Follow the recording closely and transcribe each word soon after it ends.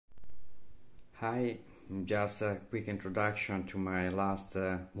Hi, just a quick introduction to my last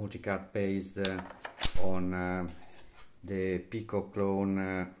multicart based on the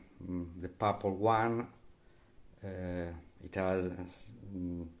PiColeco, the purple one. It has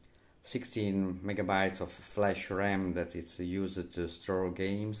 16 megabytes of flash RAM that it's used to store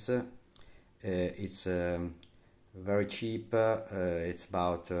games. It's very cheap. It's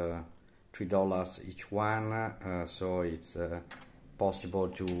about $3 each one, so it's possible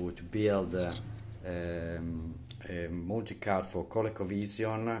to build a multicart for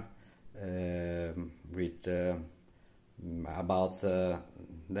Colecovision with about $10.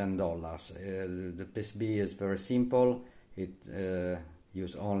 The PCB is very simple. It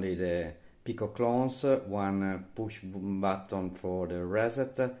uses only the PiCoClones, one push button for the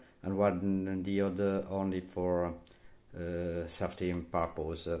reset and one diode only for safety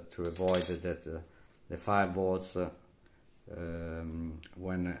purpose, to avoid that the 5 volts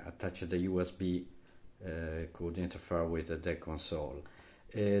when attached to the USB could interfere with the console.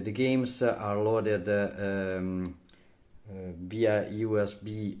 The games are loaded via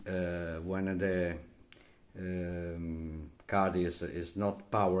USB when the card is not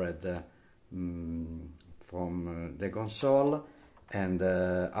powered from the console, and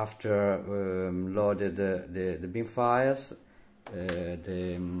after loaded the bin files,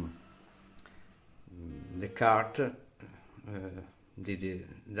 the card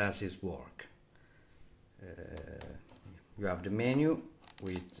does its work. You have the menu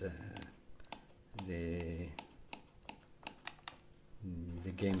with the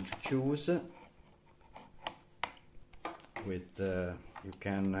game to choose. With you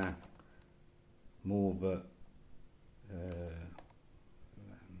can move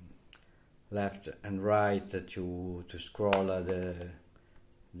left and right to scroll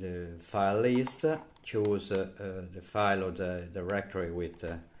the file list. Choose the file or the directory with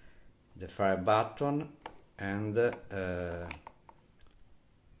the fire button, and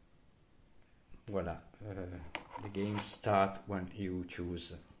voila, the game starts when you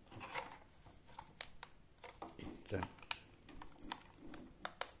choose it.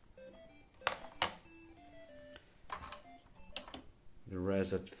 The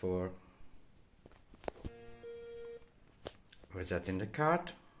reset for resetting the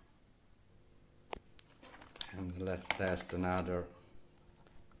card. And let's test another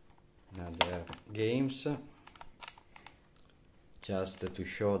games, just to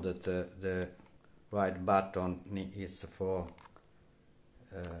show that the right button is for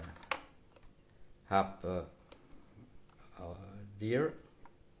up there,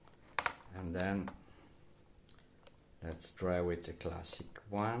 and then let's try with the classic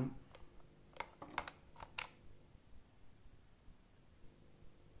one.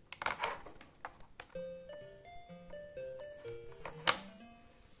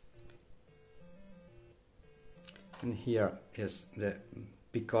 And here is the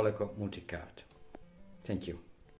PiColeco multicart. Thank you.